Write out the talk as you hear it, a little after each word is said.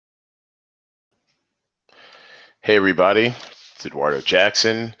Hey everybody, it's Eduardo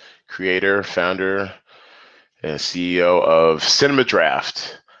Jackson, creator, founder, and CEO of Cinema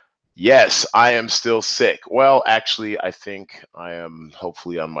Draft. Yes, I am still sick. Well, actually, I think I am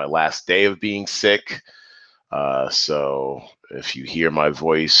hopefully on my last day of being sick. So if you hear my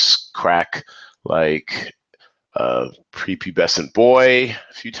voice crack like a prepubescent boy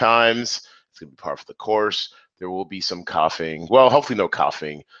a few times, it's going to be part of the course. There will be some coughing. Well, hopefully no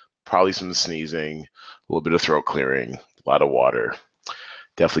coughing, probably some sneezing, a little bit of throat clearing, a lot of water.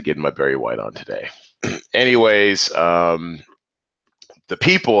 Definitely getting my Barry White on today. Anyways, the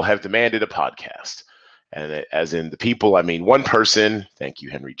people have demanded a podcast. And as in the people, I mean one person. Thank you,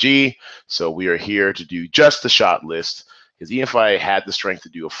 Henry G. So we are here to do just the shot list. Because even if I had the strength to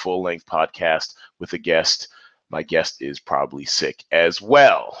do a full length podcast with a guest, my guest is probably sick as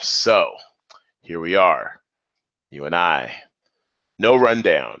well. So here we are, you and I. No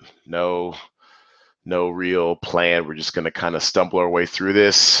rundown, no real plan. We're just going to kind of stumble our way through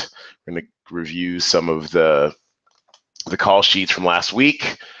this. We're going to review some of the call sheets from last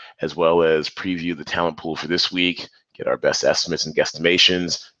week, as well as preview the talent pool for this week, get our best estimates and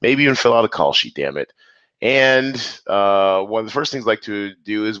guesstimations, maybe even fill out a call sheet, damn it. And one of the first things I'd like to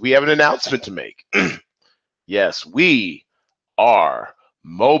do is we have an announcement to make. Yes, we are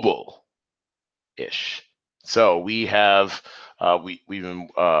mobile-ish. So we have we've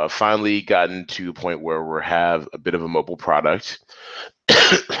finally gotten to a point where we have a bit of a mobile product.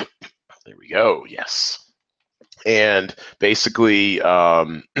 There we go. Yes. And basically,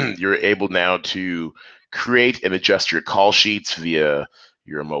 you're able now to create and adjust your call sheets via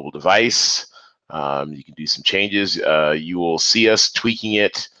your mobile device. You can do some changes. You will see us tweaking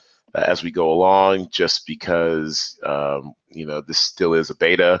it as we go along, just because this still is a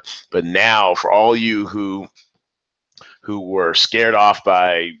beta. But now, for all you who were scared off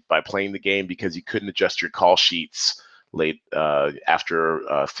by playing the game because you couldn't adjust your call sheets late after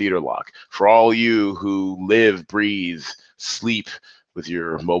theater lock. For all you who live, breathe, sleep with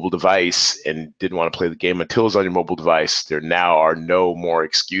your mobile device and didn't want to play the game until it was on your mobile device, there now are no more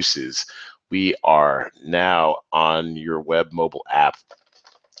excuses. We are now on your web mobile app.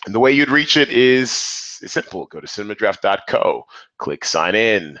 And the way you'd reach it is simple. Go to cinemadraft.co, click sign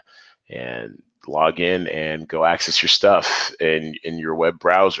in, and log in and go access your stuff in your web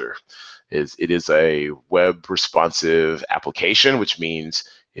browser. It is a web responsive application, which means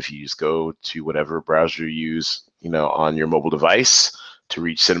if you just go to whatever browser you use, on your mobile device to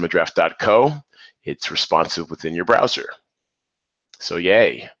reach cinemadraft.co, it's responsive within your browser. So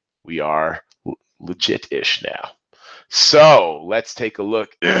yay, we are legit-ish now. So let's take a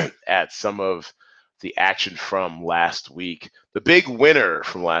look at some of the action from last week. The big winner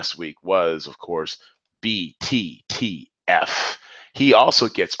from last week was, of course, BTTF. He also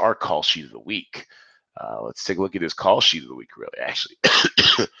gets our call sheet of the week. Let's take a look at his call sheet of the week, really, actually.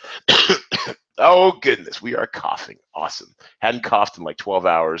 Oh, goodness, we are coughing. Awesome. Hadn't coughed in like 12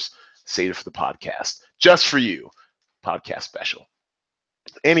 hours. Saved it for the podcast. Just for you. Podcast special.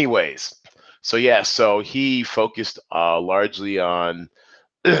 Anyways, so he focused largely on,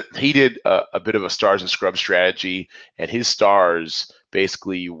 he did a bit of a stars and scrubs strategy, and his stars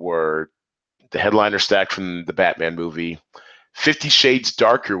basically were the headliner stack from the Batman movie, 50 Shades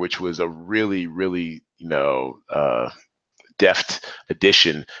Darker, which was a really, really, deft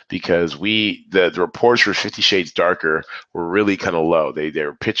addition, because the reports for 50 Shades Darker were really kind of low. They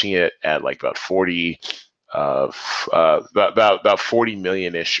were pitching it at like about 40, about 40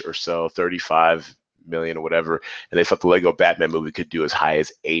 million-ish or so, 35 million or whatever, and they thought the Lego Batman movie could do as high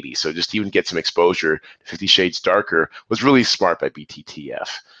as 80. So just to even get some exposure to 50 Shades Darker was really smart by BTTF.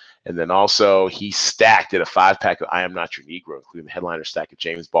 And then also he stacked at a 5-pack of I Am Not Your Negro, including the headliner stack of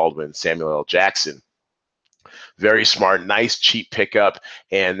James Baldwin and Samuel L. Jackson. Very smart, nice, cheap pickup,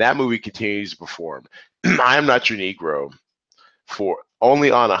 and that movie continues to perform. I Am Not Your Negro, for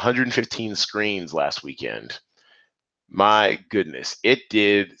only on 115 screens last weekend. My goodness, it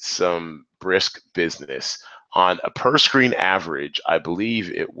did some brisk business. On a per screen average, I believe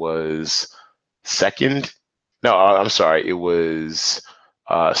it was second. No, I'm sorry, it was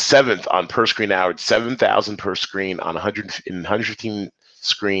seventh on per screen average, 7,000 per screen on 115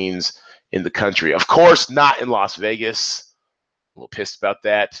 screens in the country. Of course, not in Las Vegas. A little pissed about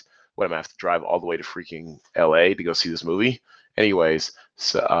that. What, am I have to drive all the way to freaking LA to go see this movie? Anyways,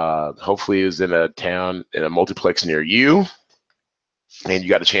 so hopefully it was in a town, in a multiplex near you, and you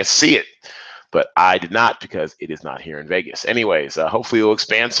got a chance to see it. But I did not, because it is not here in Vegas. Anyways, hopefully it'll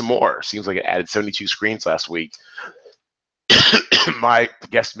expand some more. Seems like it added 72 screens last week. My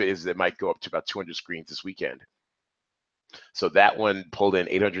guesstimate is it might go up to about 200 screens this weekend. So that one pulled in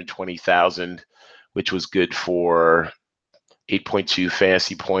 820,000, which was good for 8.2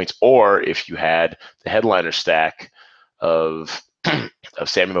 fantasy points, or if you had the headliner stack of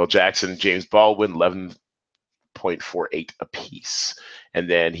Samuel L. Jackson, James Baldwin, 11.48 apiece. And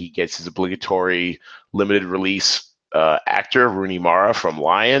then he gets his obligatory limited release actor, Rooney Mara from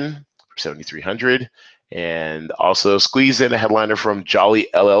Lion for 7,300. And also squeeze in a headliner from Jolly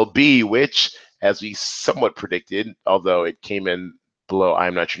LLB, which, as we somewhat predicted, although it came in below I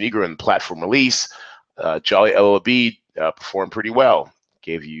Am Not Your Negro in the platform release, Jolly LLB performed pretty well.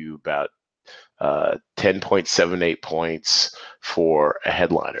 Gave you about 10.78 points for a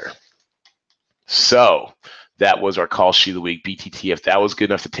headliner. So that was our call sheet of the week, BTTF. That was good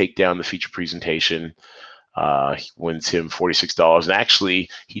enough to take down the feature presentation. He wins him $46. And actually,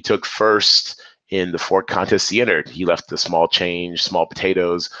 he took first in the 4 contests he entered. He left the small change, small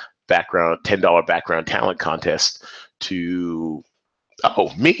potatoes background, $10 background talent contest to,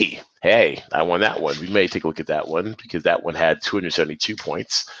 me. Hey, I won that one. We may take a look at that one because that one had 272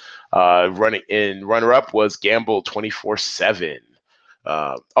 points. Running in runner-up was Gamble 24/7.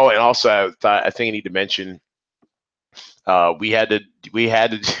 And also I think I need to mention we had to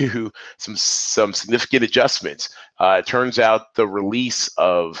do some significant adjustments. It turns out the release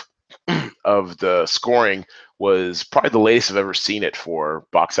of the scoring was probably the latest I've ever seen it for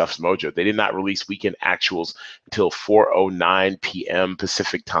Box Office Mojo. They did not release weekend actuals until 4:09 p.m.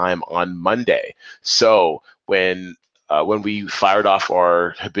 Pacific time on Monday. So when we fired off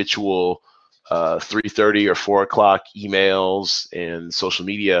our habitual 3:30 or 4 o'clock emails and social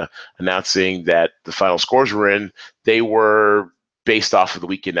media announcing that the final scores were in, they were based off of the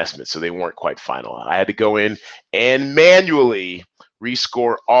weekend estimate, so they weren't quite final. I had to go in and manually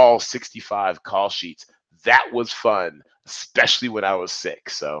rescore all 65 call sheets. That was fun, especially when I was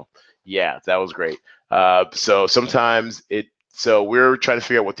sick. So yeah, that was great. So we're trying to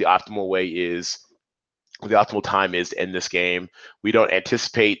figure out what the optimal way is, what the optimal time is to end this game. We don't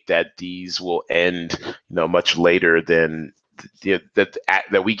anticipate that these will end, much later than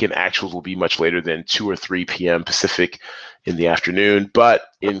that weekend actuals will be much later than 2 or 3 p.m. Pacific in the afternoon. But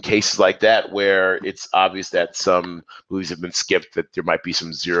in cases like that, where it's obvious that some movies have been skipped, that there might be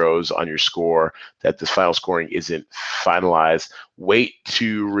some zeros on your score, that the final scoring isn't finalized, wait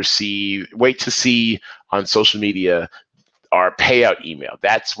to see on social media our payout email.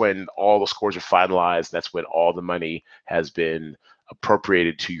 That's when all the scores are finalized. That's when all the money has been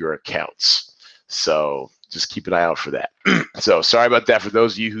appropriated to your accounts. So just keep an eye out for that. So sorry about that. For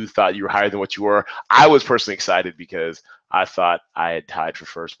those of you who thought you were higher than what you were, I was personally excited because I thought I had tied for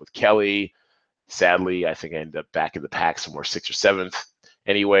first with Kelly. Sadly, I think I ended up back in the pack somewhere 6th or 7th.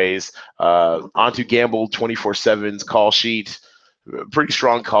 Anyways, onto Gamble 24/7's call sheet. Pretty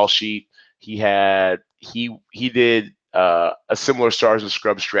strong call sheet. He did a similar Stars and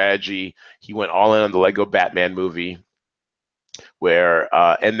Scrubs strategy. He went all in on the Lego Batman movie, where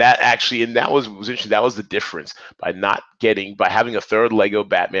that was interesting. That was the difference by having a third Lego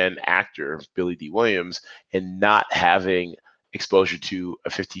Batman actor, Billy D. Williams, and not having exposure to a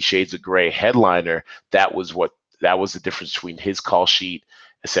 50 Shades of Grey headliner. That was the difference between his call sheet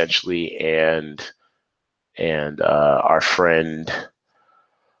essentially and our friend.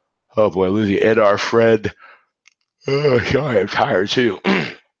 Oh boy, Lizzie, and our friend. Oh, I'm tired too.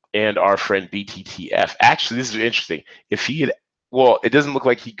 And our friend BTTF. Actually, this is interesting. If he had, it doesn't look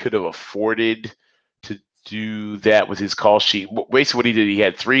like he could have afforded to do that with his call sheet. Basically, what he did, he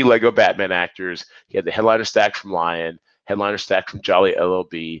had 3 Lego Batman actors. He had the headliner stack from Lion, headliner stack from Jolly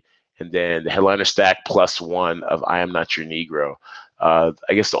LLB, and then the headliner stack plus 1 of I Am Not Your Negro. I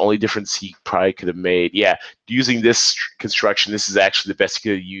guess the only difference he probably could have made, using this construction, this is actually the best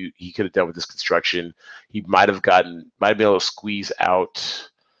he could have done with this construction. He might have been able to squeeze out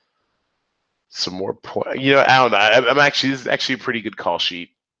some more points. I don't know. This is actually a pretty good call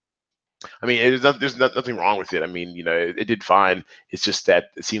sheet. I mean, there's nothing wrong with it. I mean, it did fine. It's just that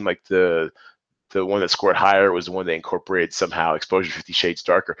it seemed like the one that scored higher was the one that incorporated somehow exposure 50 Shades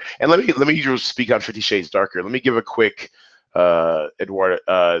Darker. And let me just speak on 50 Shades Darker. Let me give a quick Eduardo,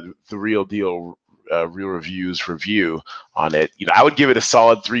 the Real Deal Real Reviews review on it. I would give it a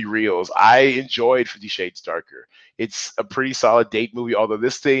solid 3 reels. I enjoyed 50 Shades Darker. It's a pretty solid date movie, although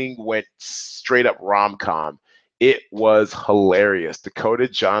this thing went straight up rom-com. It was hilarious. Dakota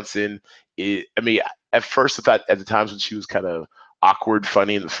Johnson, at first I thought at the times when she was kind of awkward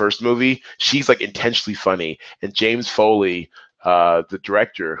funny in the first movie, she's like intentionally funny. And James Foley, the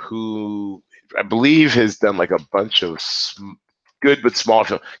director, who I believe has done like a bunch of good but small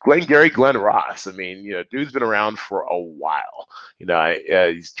films. Glenn Ross. I mean, dude's been around for a while.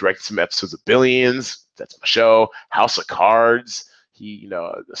 He's directed some episodes of Billions. That's my show. House of Cards. he,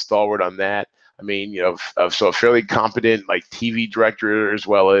 a stalwart on that. I mean, so a fairly competent like TV director as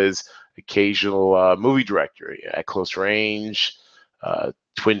well as occasional movie director. At Close Range,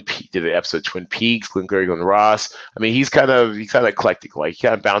 did an episode of Twin Peaks, Glengarry Glen Ross. I mean, he's kind of eclectic. Like he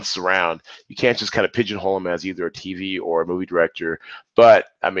kind of bounces around. You can't just kind of pigeonhole him as either a TV or a movie director. But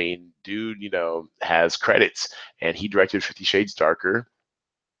I mean, dude, has credits, and he directed 50 Shades Darker,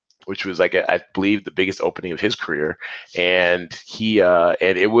 which was like I believe the biggest opening of his career, and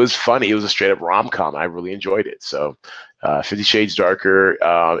and it was funny. It was a straight up rom-com. I really enjoyed it. So, 50 Shades Darker,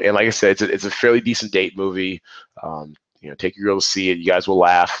 and like I said, it's a fairly decent date movie. Take your girl to see it. You guys will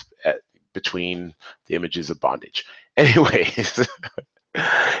laugh between the images of bondage. Anyways.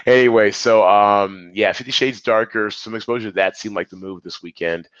 So 50 Shades Darker, some exposure to that seemed like the move this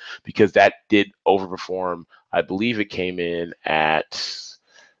weekend because that did overperform. I believe it came in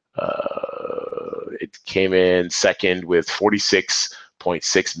second with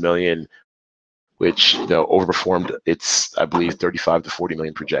 46.6 million, which overperformed its, I believe, 35 to 40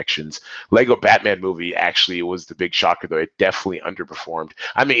 million projections. Lego Batman movie actually was the big shocker, though. It definitely underperformed.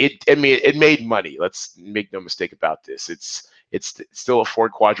 I mean, it made money. Let's make no mistake about this. It's still a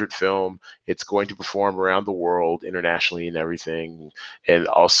 4-quadrant film. It's going to perform around the world, internationally, and everything. And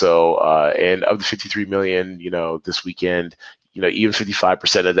also, and of the 53 million, this weekend, even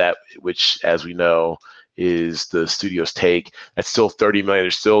 55% of that, which, as we know, is the studio's take, that's still 30 million.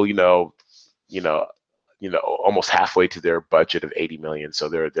 They're still, almost halfway to their budget of 80 million. So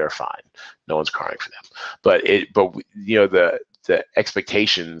they're fine. No one's crying for them. But the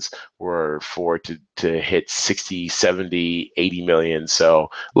expectations were for it to hit 60, 70, 80 million.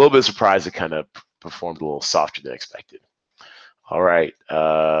 So a little bit of surprise it kind of performed a little softer than expected. All right,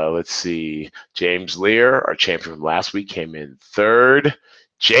 let's see. James Lear, our champion from last week, came in third.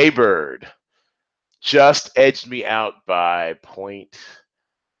 Jaybird just edged me out by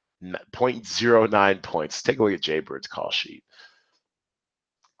 0.09 points. Take a look at Jaybird's call sheet.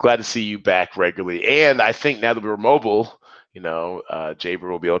 Glad to see you back regularly. And I think now that we're mobile,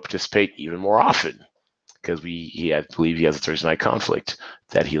 Jaybird will be able to participate even more often because I believe he has a Thursday night conflict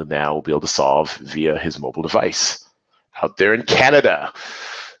that he now will be able to solve via his mobile device out there in Canada.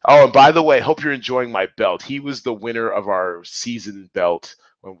 Oh, and by the way, hope you're enjoying my belt. He was the winner of our season belt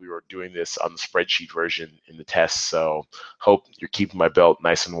when we were doing this on the spreadsheet version in the test. So hope you're keeping my belt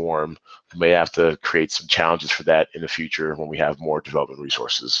nice and warm. We may have to create some challenges for that in the future when we have more development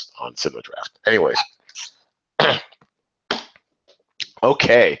resources on Cinema Draft. Anyways.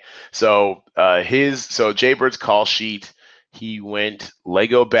 Okay, so Jaybird's call sheet, he went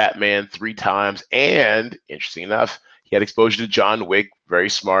Lego Batman 3 times, and interesting enough, he had exposure to John Wick. Very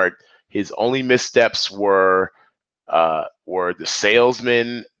smart. His only missteps were the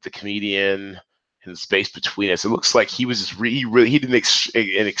salesman, the comedian, and the space between us. It looks like he was just he did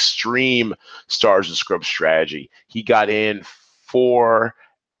an extreme Stars and Scrubs strategy. He got in 3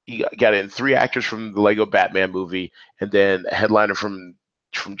 actors from the Lego Batman movie, and then a headliner from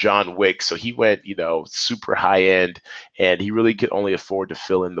John Wick. So he went, super high end, and he really could only afford to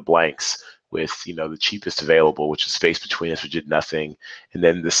fill in the blanks with, the cheapest available, which is Space Between Us, which did nothing, and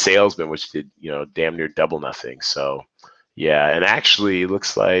then the salesman, which did, damn near double nothing. So yeah, and actually it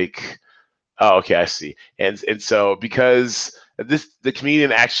looks like, oh, okay, I see. And so because the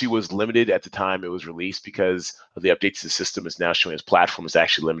comedian actually was limited at the time it was released because of the updates to the system is now showing his platform is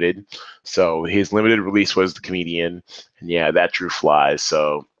actually limited. So his limited release was the comedian, and yeah, that drew flies.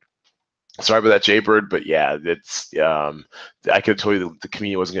 So sorry about that, Jaybird, but yeah, it's I could have told you the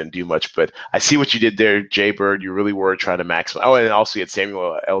comedian wasn't going to do much, but I see what you did there, Jaybird. You really were trying to maximize. Oh, and also you had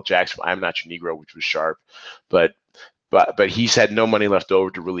Samuel L. Jackson from I'm Not Your Negro, which was sharp, but he's had no money left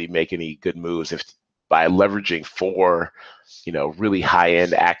over to really make any good moves by leveraging 4, really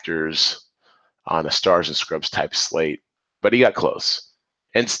high-end actors on a Stars and Scrubs type slate. But he got close.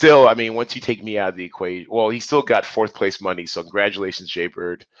 And still, I mean, once you take me out of the equation, well, he still got 4th place money. So congratulations,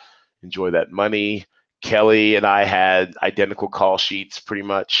 Jaybird. Enjoy that money. Kelly and I had identical call sheets pretty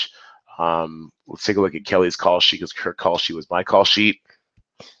much. Let's take a look at Kelly's call sheet because her call sheet was my call sheet.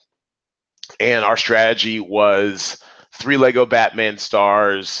 And our strategy was 3 Lego Batman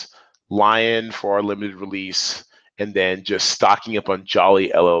stars, Lion for our limited release, and then just stocking up on Jolly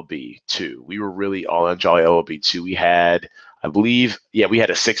LLB 2. We were really all on Jolly LLB 2. We had, I believe, we had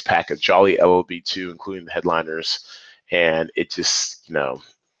a 6-pack of Jolly LLB 2, including the headliners. And it just, I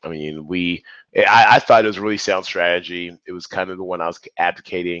mean, I thought it was a really sound strategy. It was kind of the one I was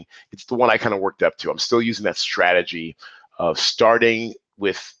advocating. It's the one I kind of worked up to. I'm still using that strategy of starting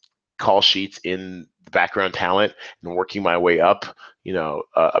with call sheets in the background talent and working my way up,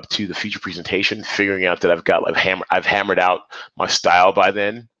 up to the feature presentation, figuring out that I've hammered out my style by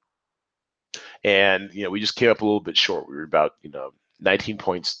then. And, we just came up a little bit short. We were about, 19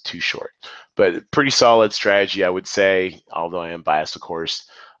 points too short, but pretty solid strategy, I would say, although I am biased, of course.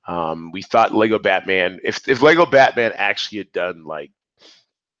 We thought Lego Batman, if Lego Batman actually had done like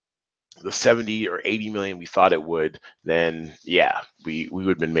the 70 or 80 million we thought it would, then yeah, we would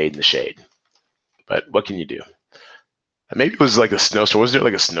have been made in the shade. But what can you do? Maybe it was like a snowstorm. Wasn't there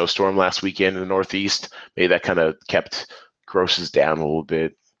like a snowstorm last weekend in the Northeast? Maybe that kind of kept grosses down a little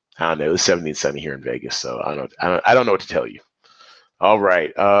bit. I don't know. It was 70 and sunny here in Vegas, so I don't know what to tell you. All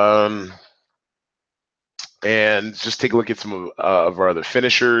right. And just take a look at some of our other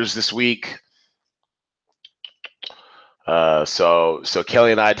finishers this week. So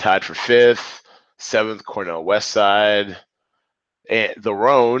Kelly and I tied for 5th, 7th, Cornell Westside. And the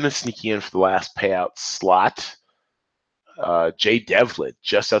Roan sneaking in for the last payout slot. Jay Devlin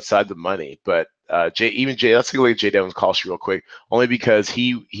just outside the money, but let's take a look at Jay Devlin's call sheet real quick, only because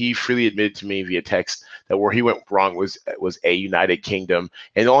he freely admitted to me via text that where he went wrong was a United Kingdom,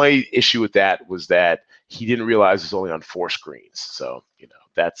 and the only issue with that was that he didn't realize it was only on 4 screens. So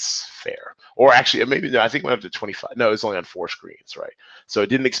that's fair. Or actually, maybe no, I think it went up to 25. No, it was only on 4 screens, right? So it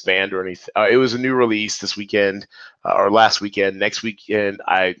didn't expand or anything. It was a new release this weekend or last weekend. Next weekend,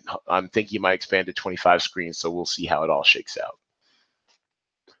 I'm thinking it might expand to 25 screens. So we'll see how it all shakes out.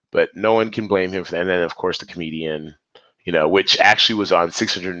 But no one can blame him for that. And then, of course, the comedian, which actually was on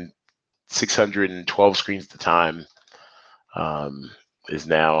 612 screens at the time, is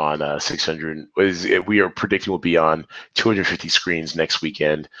now on 600. We are predicting will be on 250 screens next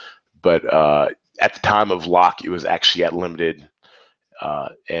weekend. But at the time of lock, it was actually at limited.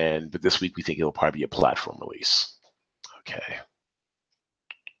 But this week we think it'll probably be a platform release. Okay.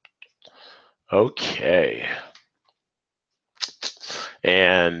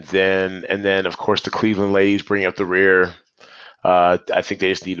 And then of course the Cleveland ladies bring up the rear. I think they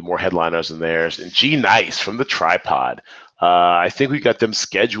just needed more headliners than theirs. And G Nice from the Tripod. I think we got them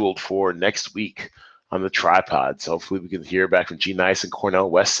scheduled for next week on the Tripod. So hopefully we can hear back from G Nice and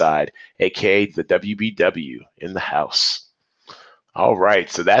Cornell Westside, aka the WBW in the house. All right,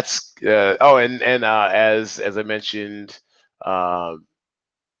 so that's as I mentioned,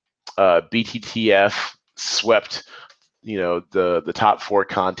 BTTF swept the top 4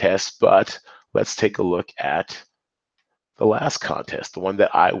 contests, but let's take a look at the last contest, the one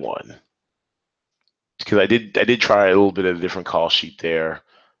that I won, because I did try a little bit of a different call sheet there.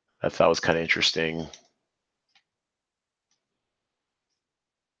 I thought was kind of interesting.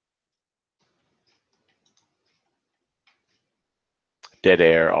 Dead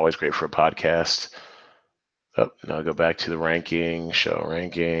air, always great for a podcast. Oh, now I'll go back to the ranking, show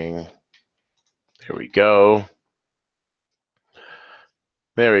ranking. There we go.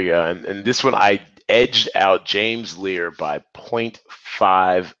 There we go. And this one I edged out James Lear by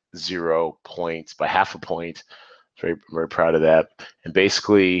 0.50 points, by half a point. Very, very proud of that. And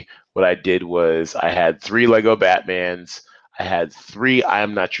basically what I did was I had 3 Lego Batmans. I had 3 I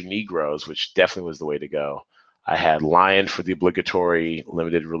Am Not Your Negroes, which definitely was the way to go. I had Lion for the obligatory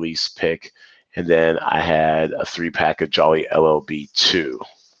limited release pick. And then I had a 3-pack of Jolly LLB 2.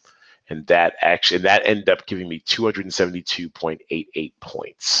 And that ended up giving me 272.88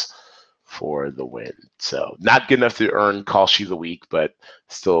 points for the win. So not good enough to earn call sheet of the week, but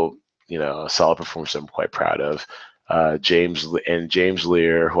still, a solid performance I'm quite proud of. James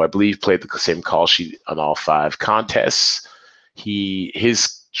Lear, who I believe played the same call sheet on all 5 contests.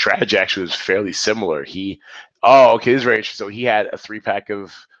 His strategy actually was fairly similar. This is very interesting. So he had a 3-pack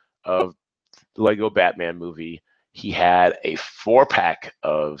of Lego Batman movie. He had a 4-pack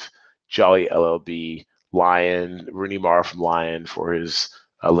of Jolly LLB, Lion, Rooney Mara from Lion for his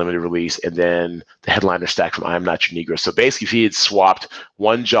limited release, and then the headliner stack from I Am Not Your Negro. So basically, if he had swapped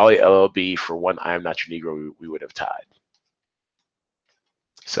 1 Jolly LLB for 1 I Am Not Your Negro, we would have tied.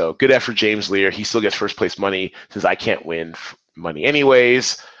 So good effort, James Lear. He still gets first place money since I can't win money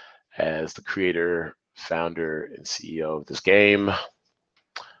anyways, as the creator, founder, and CEO of this game.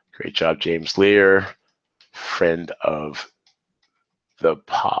 Great job, James Lear, friend of the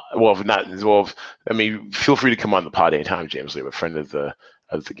pod. Feel free to come on the pod anytime, James Lear, but friend of the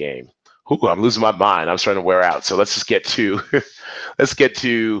game. Ooh, I'm losing my mind. I'm starting to wear out. So let's just get to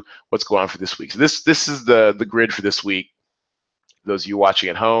what's going on for this week. So this is the grid for this week. Those of you watching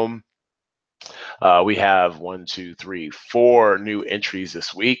at home, we have 1, 2, 3, 4 new entries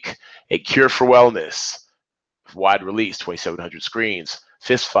this week. A Cure for Wellness, wide release, 2,700 screens.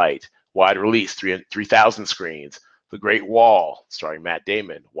 Fist Fight, wide release, 3,000 screens. The Great Wall, starring Matt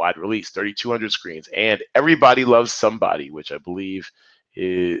Damon, wide release, 3,200 screens, and Everybody Loves Somebody, which I believe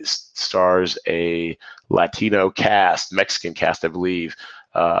stars a Latino cast, Mexican cast, I believe,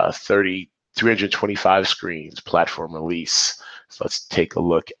 325 screens, platform release. So let's take a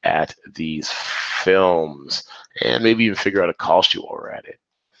look at these films and maybe even figure out a call sheet while we're at it.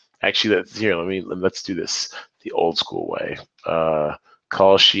 Actually, let's do this the old school way.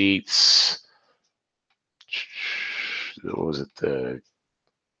 Call sheets. What was it? The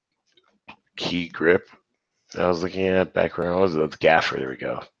key grip I was looking at. Background. What was it? The gaffer. There we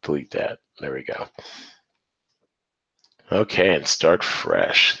go. Delete that. There we go. Okay, and start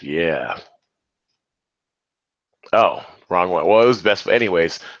fresh. Yeah. Oh, wrong one. Well, it was best.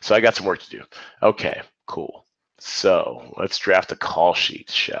 Anyways, so I got some work to do. Okay, cool. So let's draft a call sheet,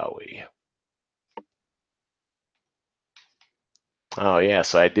 shall we? Oh yeah,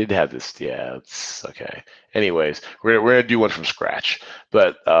 so I did have this. Yeah, it's okay. Anyways, we're gonna do one from scratch,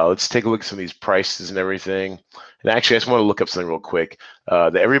 but let's take a look at some of these prices and everything. And actually, I just want to look up something real quick.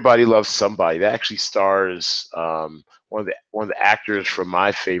 The Everybody Loves Somebody that actually stars one of the actors from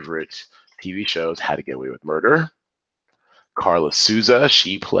my favorite TV shows, How to Get Away with Murder. Carla Souza,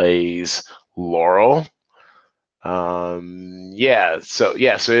 she plays Laurel. So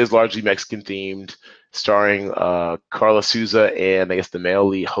it is largely Mexican themed, starring Carla Souza and I guess the male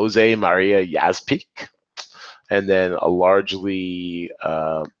lead Jose Maria Yazpic, and then a largely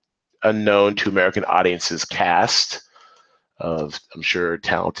unknown to American audiences cast of, I'm sure,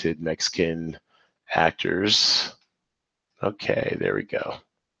 talented Mexican actors. Okay, there we go.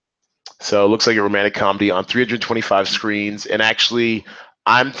 So it looks like a romantic comedy on 325 screens, and actually,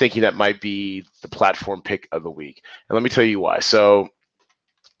 I'm thinking that might be the platform pick of the week. And let me tell you why. So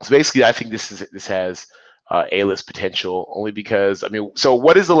basically, I think this has A-list potential only because, I mean, so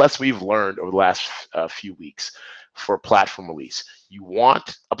what is the lesson we've learned over the last few weeks for platform release? You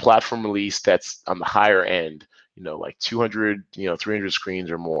want a platform release that's on the higher end, like 200, 300 screens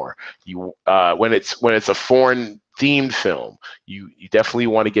or more. You when it's a foreign themed film, you definitely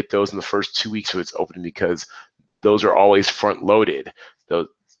want to get those in the first 2 weeks of its opening because those are always front loaded. The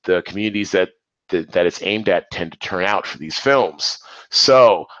communities that it's aimed at tend to turn out for these films.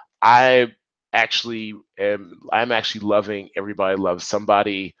 So I'm actually loving Everybody Loves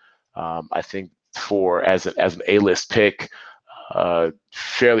Somebody. I think as an A-list pick,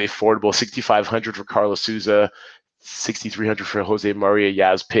 fairly affordable, $6,500 for Carla Souza, $6,300 for Jose Maria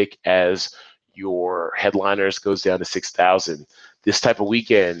Yazpic as your headliners, goes down to $6,000. This type of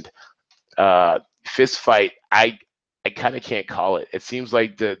weekend, Fist Fight, I kind of can't call it. It seems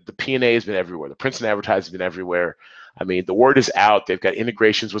like the P&A has been everywhere. The Princeton advertising has been everywhere. I mean, the word is out. They've got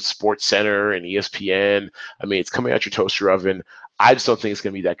integrations with SportsCenter and ESPN. I mean, it's coming out your toaster oven. I just don't think it's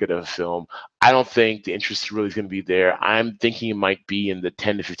going to be that good of a film. I don't think the interest really is going to be there. I'm thinking it might be in the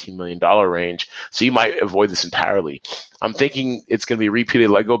 $10 to $15 million range. So you might avoid this entirely. I'm thinking it's going to be a repeated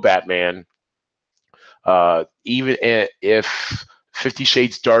Lego Batman. Even if 50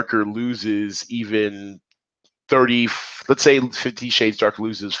 Shades Darker loses even 30, let's say 50 Shades Darker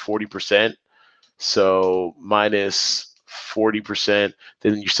loses 40%, so minus 40%,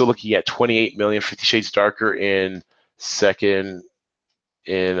 then you're still looking at 28 million. 50 Shades Darker in second.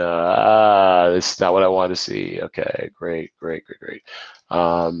 This is not what I want to see. Okay, great.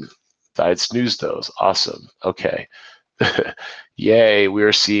 I'd snooze those. Awesome. Okay. Yay,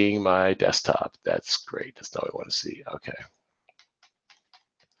 we're seeing my desktop. That's great. That's not what I want to see. Okay.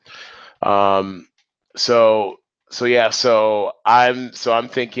 So I'm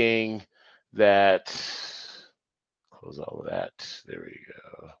thinking that close all of that. There we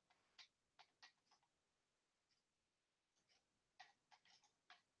go.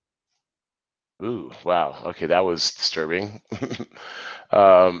 Ooh, wow. Okay, that was disturbing.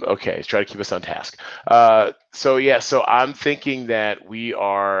 Okay, try to keep us on task. So I'm thinking that we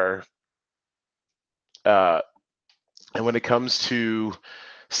are, and when it comes to,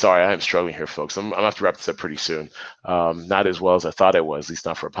 sorry, I'm struggling here, folks. I'm gonna have to wrap this up pretty soon. Not as well as I thought it was, at least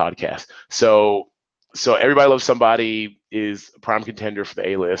not for a podcast. So Everybody Loves Somebody is a prime contender for the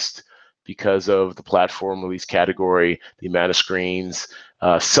A-list because of the platform release category, the amount of screens,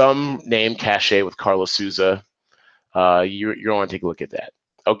 some name cachet with Carla Souza. You're going to want to take a look at that.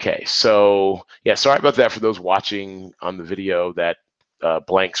 Okay, so yeah, sorry about that for those watching on the video, that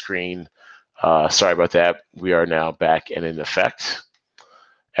blank screen. Sorry about that. We are now back and in effect.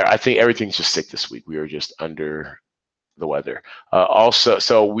 I think everything's just sick this week. We are just under the weather. Also,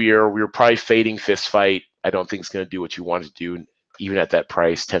 so we're probably fading Fist Fight. I don't think it's going to do what you want to do, even at that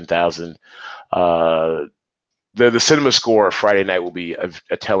price, 10,000. The cinema score Friday night will be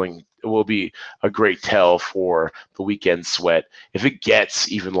a telling will be a great tell for the weekend sweat. If it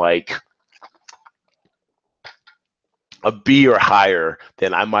gets even like a B or higher,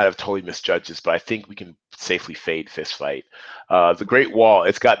 then I might have totally misjudged this, but I think we can safely fade Fist Fight. The Great Wall,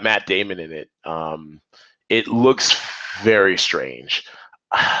 it's got Matt Damon in it. It looks very strange.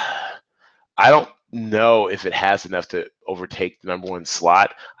 I don't know if it has enough to overtake the #1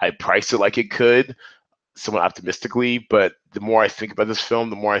 slot. I priced it like it could, somewhat optimistically, but the more I think about this film,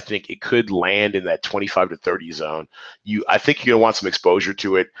 the more I think it could land in that 25 to 30 zone. I think you're gonna want some exposure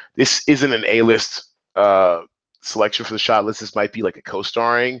to it. This isn't an A-list selection for the shot list. This might be like a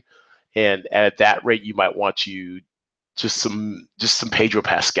co-starring, and at that rate, you might want you just some Pedro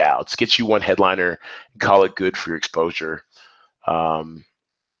Pascal. Just get you one headliner and call it good for your exposure.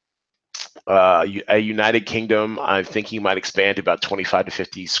 A United Kingdom, I'm thinking might expand to about 25 to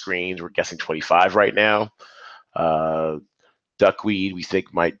 50 screens. We're guessing 25 right now. Duckweed, we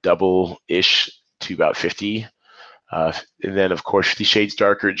think might double-ish to about 50. And then, of course, 50 Shades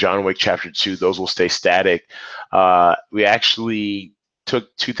Darker, John Wick Chapter 2, those will stay static. We actually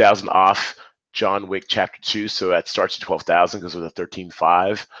took 2,000 off John Wick Chapter 2, so that starts at 12,000 because of the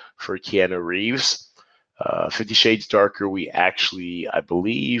 13.5 for Keanu Reeves. 50 Shades Darker, we actually, I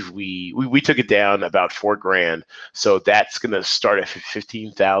believe we took it down about $4,000. So that's going to start at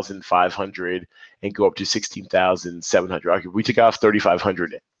 15,500 and go up to 16,700. We took off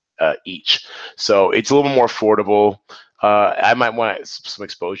 3,500 each. So it's a little more affordable. I might want some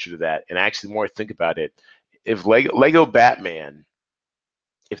exposure to that. And actually, the more I think about it, if Lego Batman,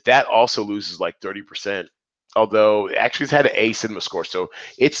 if that also loses like 30%, although actually it's had an A cinema score, so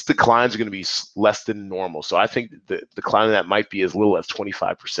its declines are going to be less than normal. So I think the decline of that might be as little as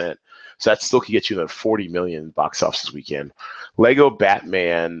 25%. So that still could get you to 40 million box office this weekend. Lego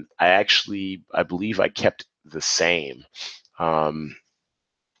Batman, I believe I kept the same.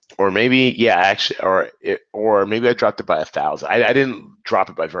 Or maybe, or maybe I dropped it by 1,000. I didn't drop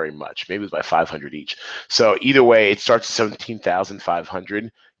it by very much. Maybe it was by 500 each. So either way, it starts at 17,500,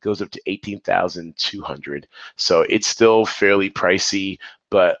 goes up to 18,200. So it's still fairly pricey,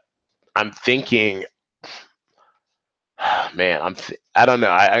 but I'm thinking, man, I don't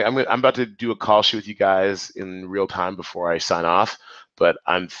know. I'm about to do a call sheet with you guys in real time before I sign off. But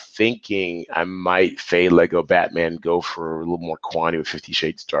I'm thinking I might fade Lego Batman, go for a little more quantity with 50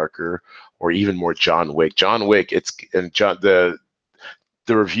 Shades Darker, or even more John Wick. John Wick, the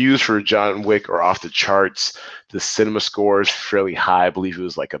reviews for John Wick are off the charts. The cinema score is fairly high. I believe it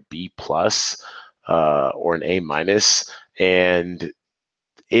was like a B plus or an A minus, and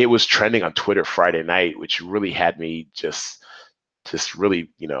it was trending on Twitter Friday night, which really had me just really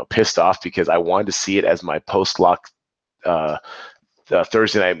pissed off because I wanted to see it as my post-lock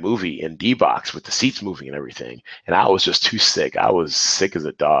Thursday night movie in D-Box with the seats moving and everything. And I was just too sick. I was sick as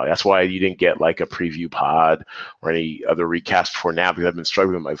a dog. That's why you didn't get like a preview pod or any other recaps before now, because I've been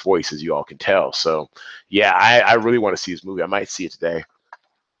struggling with my voice, as you all can tell. So, yeah, I really want to see this movie. I might see it today.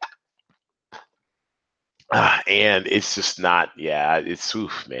 And it's just not, it's,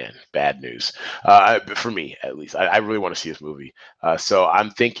 man, bad news. For me, at least. I really want to see this movie. So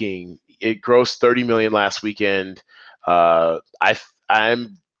I'm thinking it grossed 30 million last weekend.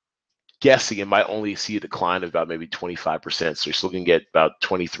 I'm guessing it might only see a decline of about maybe 25%. So you're still going to get about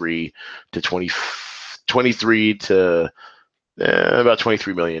 23 to about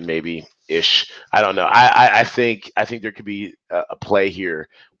 23 million maybe ish. I don't know. I think there could be a play here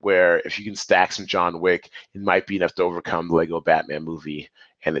where if you can stack some John Wick, it might be enough to overcome the Lego Batman movie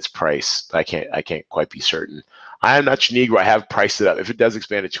and its price. I can't quite be certain. I am not Negro. I have priced it up. If it does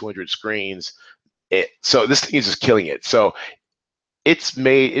expand to 200 screens, so this thing is just killing it. So it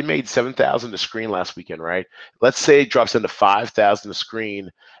made 7,000 a screen last weekend, right? Let's say it drops into 5,000 a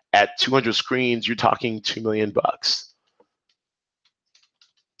screen. At 200 screens, you're talking $2 million.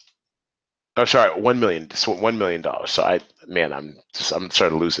 Oh, sorry, 1 million. So $1 million. So I'm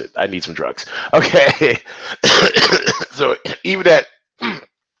starting to lose it. I need some drugs. Okay. So even at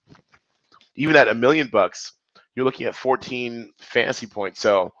 $1 million, you're looking at 14 fantasy points.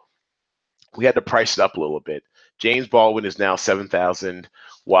 So we had to price it up a little bit. James Baldwin is now 7,000,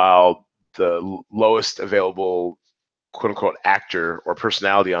 while the lowest available quote unquote actor or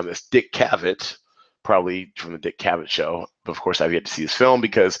personality on this, Dick Cavett, probably from the Dick Cavett Show. But of course, I've yet to see this film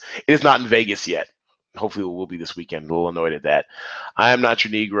because it is not in Vegas yet. Hopefully, it will be this weekend. A little annoyed at that. I Am Not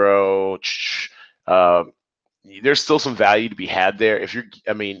Your Negro. There's still some value to be had there.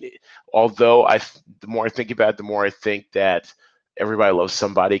 Although the more I think about it, the more I think that Everybody Loves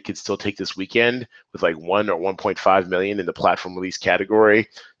Somebody could still take this weekend with like 1 or 1.5 million in the platform release category.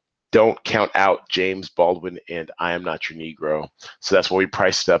 don't count out James Baldwin and I Am Not Your Negro. So that's why we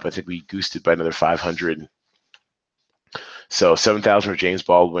priced it up. I think we goosed it by another 500. So 7,000 for James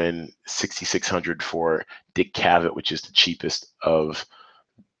Baldwin, 6,600 for Dick Cavett, which is the cheapest of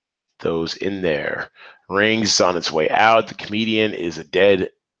those in there. Rings on its way out. The Comedian is a dead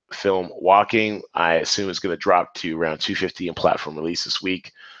film walking. I assume it's going to drop to around 250 in platform release this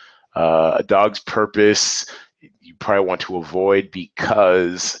week. A Dog's Purpose, you probably want to avoid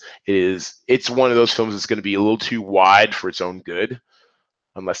because it's one of those films that's going to be a little too wide for its own good,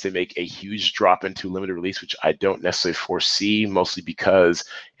 unless they make a huge drop into limited release, which I don't necessarily foresee, mostly because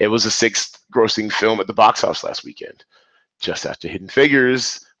it was the sixth grossing film at the box office last weekend, just after Hidden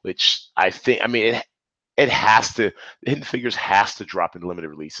Figures, which it has to. Hidden Figures has to drop in limited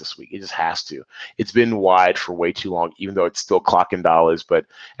release this week. It just has to. It's been wide for way too long, even though it's still clocking dollars. But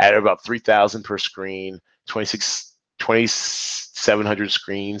at about 3,000 per screen, 2,700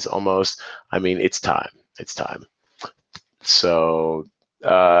 screens almost. I mean, it's time. It's time. So,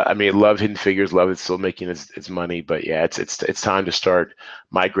 love Hidden Figures. Love it still making its money. But yeah, it's time to start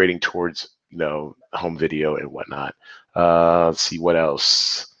migrating towards home video and whatnot. Let's see what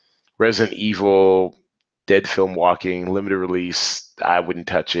else. Resident Evil. Dead film walking, limited release. I wouldn't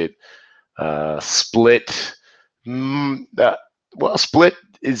touch it. Split. Split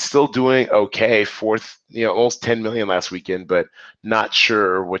is still doing okay. Fourth, almost 10 million last weekend, but not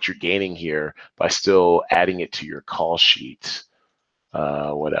sure what you're gaining here by still adding it to your call sheet.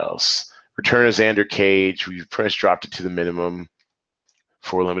 What else? Return of Xander Cage. We've pretty much dropped it to the minimum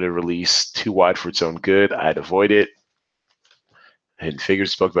for limited release. Too wide for its own good. I'd avoid it. Hidden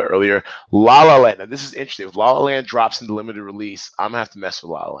Figures spoke about earlier. La La Land. Now, this is interesting. If La La Land drops into limited release, I'm going to have to mess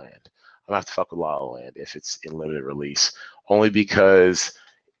with La La Land. I'm going to have to fuck with La La Land if it's in limited release. Only because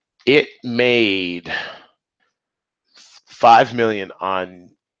it made $5 million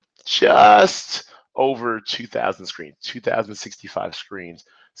on just over 2,000 screens, 2,065 screens.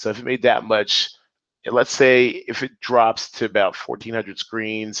 So if it made that much, let's say if it drops to about 1,400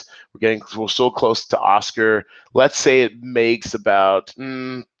 screens, we're so close to Oscar. Let's say it makes about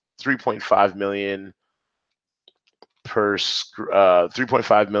 3.5 million per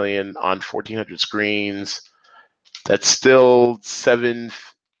 3.5 million on 1,400 screens. That's still 7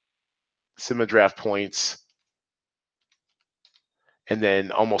 Cinemadraft points, and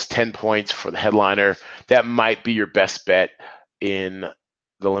then almost 10 points for the headliner. That might be your best bet in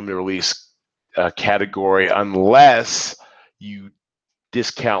the limited release category, unless you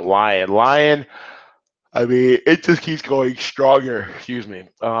discount Lion. Lion, it just keeps going stronger. Excuse me.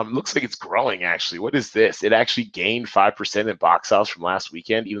 Looks like it's growing, actually. What is this? It actually gained 5% in box office from last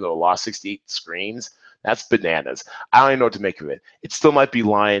weekend, even though it lost 68 screens. That's bananas. I don't even know what to make of it. It still might be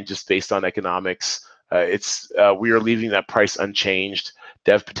Lion just based on economics. We are leaving that price unchanged.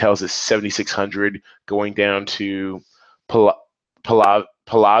 Dev Patel's is 7,600, going down to Pallavi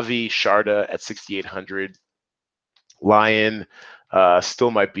Sharda at 6,800. Lion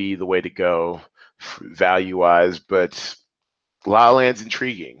still might be the way to go value-wise, but La La Land's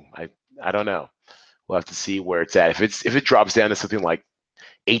intriguing. I don't know. We'll have to see where it's at. If it drops down to something like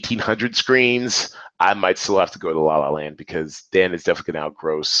 1,800 screens, I might still have to go to La La Land because then it's definitely going to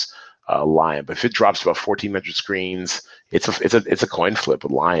outgross Lion. But if it drops to about 1,400 screens, it's a coin flip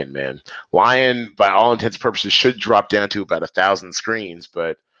with Lion, man. Lion, by all intents and purposes, should drop down to about 1,000 screens,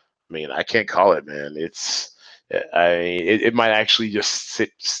 but I can't call it, man. It might actually just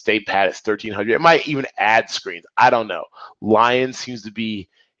stay pat at 1,300. It might even add screens. I don't know. Lion seems to be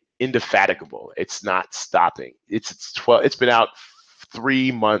indefatigable. It's not stopping. It's been out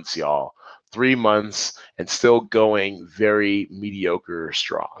 3 months, y'all. 3 months and still going very mediocre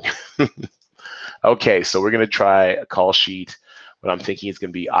strong. Okay, so we're going to try a call sheet. What I'm thinking is going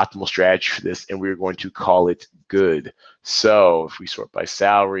to be optimal strategy for this, and we're going to call it good. So if we sort by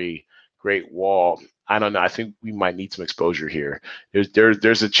salary, Great Wall, I don't know. I think we might need some exposure here.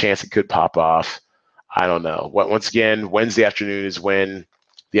 There's a chance it could pop off. I don't know. Once again, Wednesday afternoon is when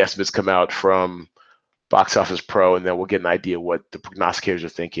the estimates come out from Box Office Pro, and then we'll get an idea what the prognosticators are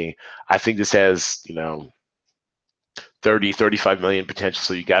thinking. I think this has, 30, 35 million potential,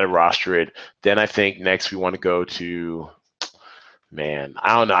 so you got to roster it. Then I think next we want to go to, man,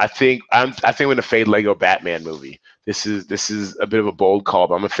 I don't know. I think I'm going to fade Lego Batman movie. This is a bit of a bold call,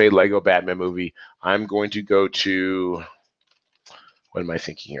 but I'm going to fade Lego Batman movie. I'm going to go to, what am I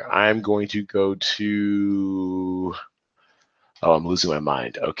thinking here? I'm going to go to, oh, I'm losing my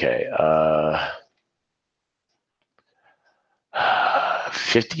mind. Okay.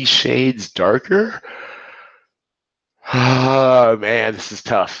 50 Shades Darker? Oh, man, this is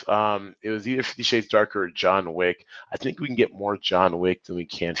tough. It was either 50 Shades Darker or John Wick. I think we can get more John Wick than we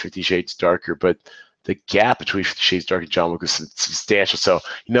can 50 Shades Darker, but the gap between 50 Shades Darker and John Wick is substantial. So,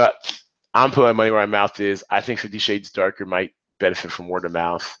 you know what? I'm putting my money where my mouth is. I think 50 Shades Darker might benefit from word of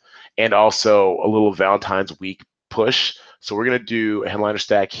mouth and also a little Valentine's week push. So we're going to do a headliner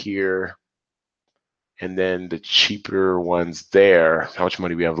stack here and then the cheaper ones there. How much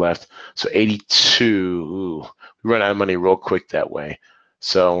money we have left? So 82. Ooh, we run out of money real quick that way.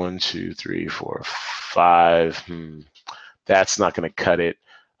 So 1, 2, 3, 4, 5. That's not going to cut it.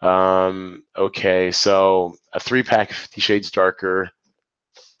 Okay, so a 3-pack of 50 Shades Darker.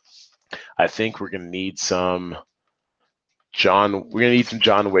 I think we're going to need some John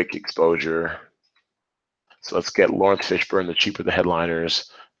Wick exposure. So let's get Lawrence Fishburne, the cheaper the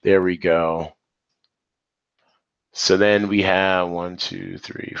headliners. There we go. So then we have 1, 2,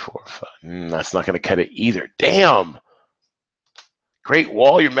 3, 4, 5. That's not going to cut it either. Damn. Great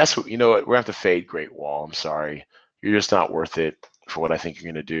Wall, you're messing with. You know what? We're going to have to fade Great Wall. I'm sorry. You're just not worth it for what I think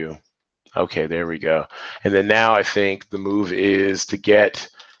you're going to do. Okay, there we go. And then now I think the move is to get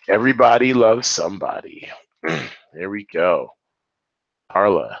Everybody Loves Somebody. There we go.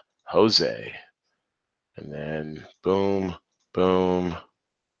 Carla, Jose. And then boom, boom,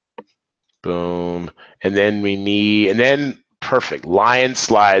 boom. And then perfect. Lion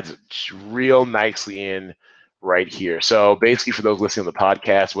slides real nicely in right here. So basically for those listening to the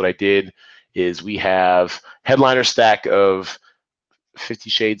podcast, what I did is we have headliner stack of 50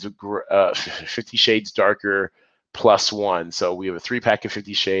 Shades Darker +1. So we have a 3-pack of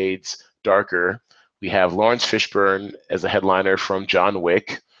 50 Shades Darker. We have Lawrence Fishburne as a headliner from John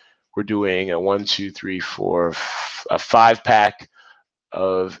Wick. We're doing a 1, 2, 3, 4, a 5-pack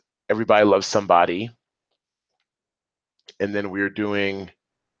of Everybody Loves Somebody. And then we're doing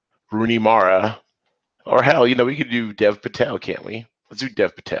Rooney Mara. Or hell, we could do Dev Patel, can't we? Let's do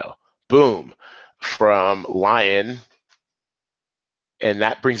Dev Patel. Boom. From Lion. And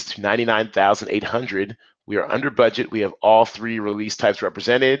that brings it to 99,800. We are under budget. We have all 3 release types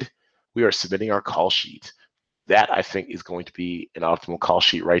represented. We are submitting our call sheet. That, I think, is going to be an optimal call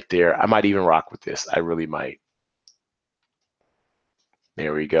sheet right there. I might even rock with this. I really might.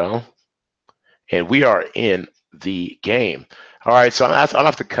 There we go. And we are in the game. All right, so I'll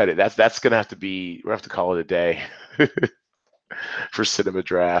have to cut it. That's going to have to be, we'll have to call it a day for Cinema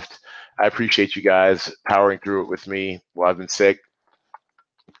Draft. I appreciate you guys powering through it with me while I've been sick.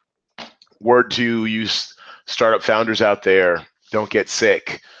 Word to you startup founders out there, don't get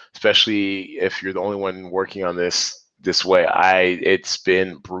sick, especially if you're the only one working on this way. It's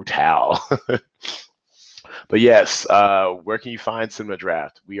been brutal. But yes, where can you find Cinema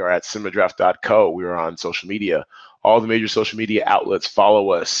Draft? We are at cinemadraft.co. We are on social media, all the major social media outlets. Follow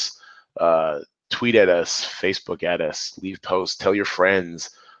us, tweet at us, Facebook at us, leave posts, tell your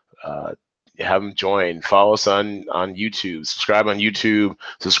friends, have them join. Follow us on YouTube, subscribe on YouTube,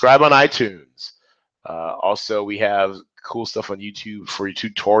 subscribe on iTunes. Also, we have cool stuff on YouTube for your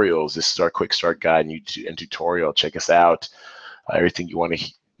tutorials. This is our quick start guide and tutorial. Check us out. Everything you want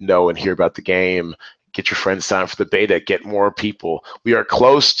to know and hear about the game. Get your friends signed up for the beta. Get more people. We are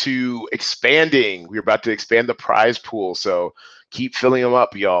close to expanding. We're about to expand the prize pool, so keep filling them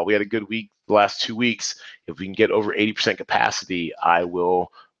up, y'all. We had a good week the last 2 weeks. If we can get over 80% capacity, I will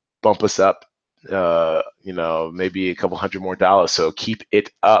bump us up, maybe a couple $100 more. So keep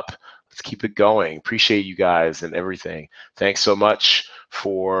it up. Let's keep it going. Appreciate you guys and everything. Thanks so much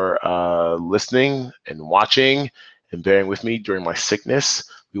for listening and watching and bearing with me during my sickness.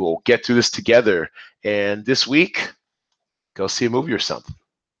 We will get through this together. And this week, go see a movie or something.